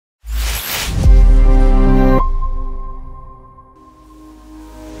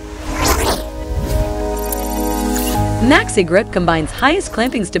MaxiGrip combines highest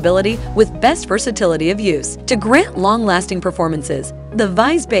clamping stability with best versatility of use to grant long-lasting performances. The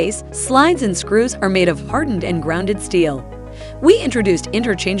vise base, slides, and screws are made of hardened and grounded steel. We introduced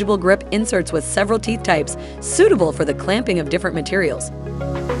interchangeable grip inserts with several teeth types, suitable for the clamping of different materials.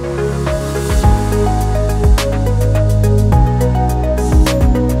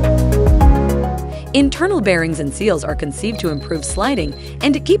 Internal bearings and seals are conceived to improve sliding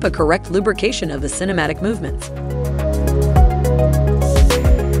and to keep a correct lubrication of the cinematic movements.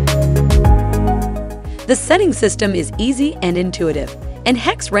 The setting system is easy and intuitive, and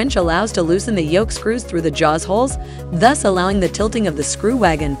hex wrench allows to loosen the yoke screws through the jaws holes, thus allowing the tilting of the screw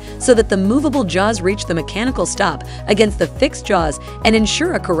wagon so that the movable jaws reach the mechanical stop against the fixed jaws and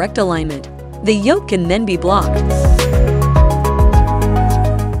ensure a correct alignment. The yoke can then be blocked.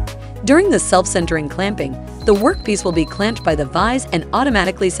 During the self-centering clamping, the workpiece will be clamped by the vise and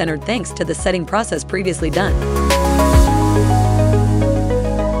automatically centered thanks to the setting process previously done.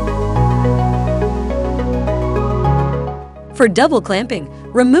 For double clamping,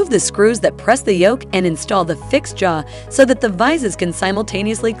 remove the screws that press the yoke and install the fixed jaw so that the vises can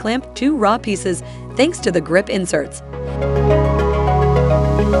simultaneously clamp two raw pieces thanks to the grip inserts.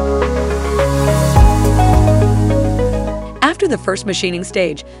 After the first machining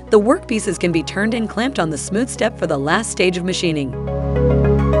stage, the workpieces can be turned and clamped on the smooth step for the last stage of machining.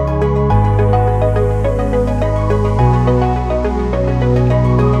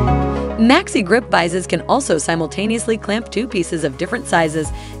 MaxiGrip vises can also simultaneously clamp two pieces of different sizes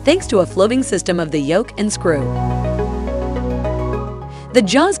thanks to a floating system of the yoke and screw. The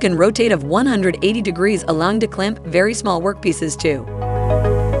jaws can rotate of 180 degrees, allowing to clamp very small workpieces too.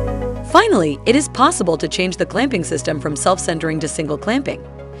 Finally, it is possible to change the clamping system from self-centering to single clamping.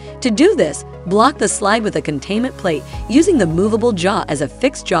 To do this, block the slide with a containment plate using the movable jaw as a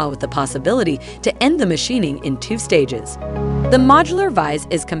fixed jaw with the possibility to end the machining in 2 stages. The modular vise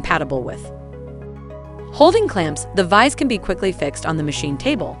is compatible with holding clamps. The vise can be quickly fixed on the machine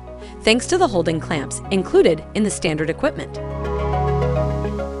table, thanks to the holding clamps included in the standard equipment.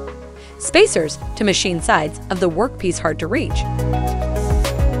 Spacers to machine sides of the workpiece hard to reach.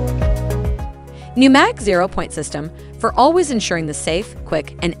 Pneumatic zero-point system for always ensuring the safe,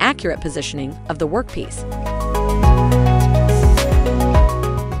 quick, and accurate positioning of the workpiece.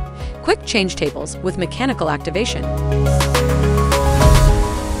 Quick change tables with mechanical activation.